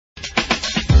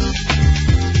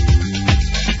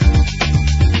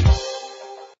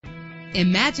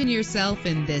Imagine yourself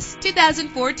in this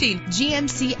 2014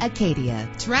 GMC Acadia.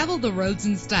 Travel the roads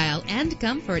in style and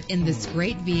comfort in this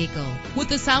great vehicle. With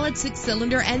a solid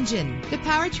 6-cylinder engine, the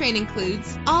powertrain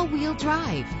includes all-wheel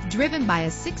drive, driven by a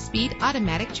 6-speed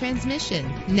automatic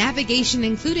transmission. Navigation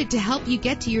included to help you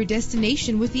get to your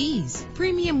destination with ease.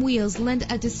 Premium wheels lend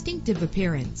a distinctive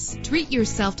appearance. Treat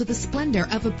yourself to the splendor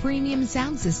of a premium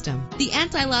sound system. The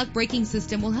anti-lock braking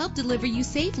system will help deliver you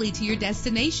safely to your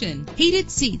destination.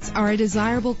 Heated seats are a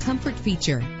desirable comfort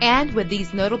feature. And with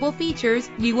these notable features,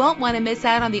 you won't want to miss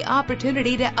out on the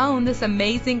opportunity to own this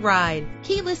amazing ride.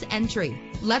 Keyless entry,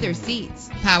 leather seats,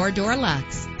 power door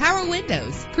locks, power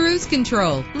windows, cruise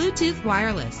control, Bluetooth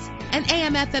wireless, an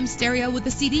AM/FM stereo with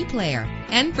a CD player.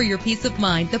 And for your peace of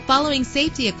mind, the following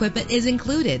safety equipment is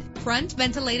included: front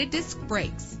ventilated disc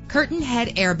brakes, curtain head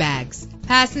airbags,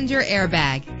 passenger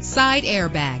airbag, side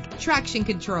airbag, traction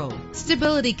control,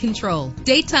 stability control,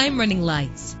 daytime running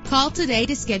lights. Call today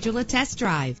to schedule a test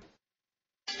drive.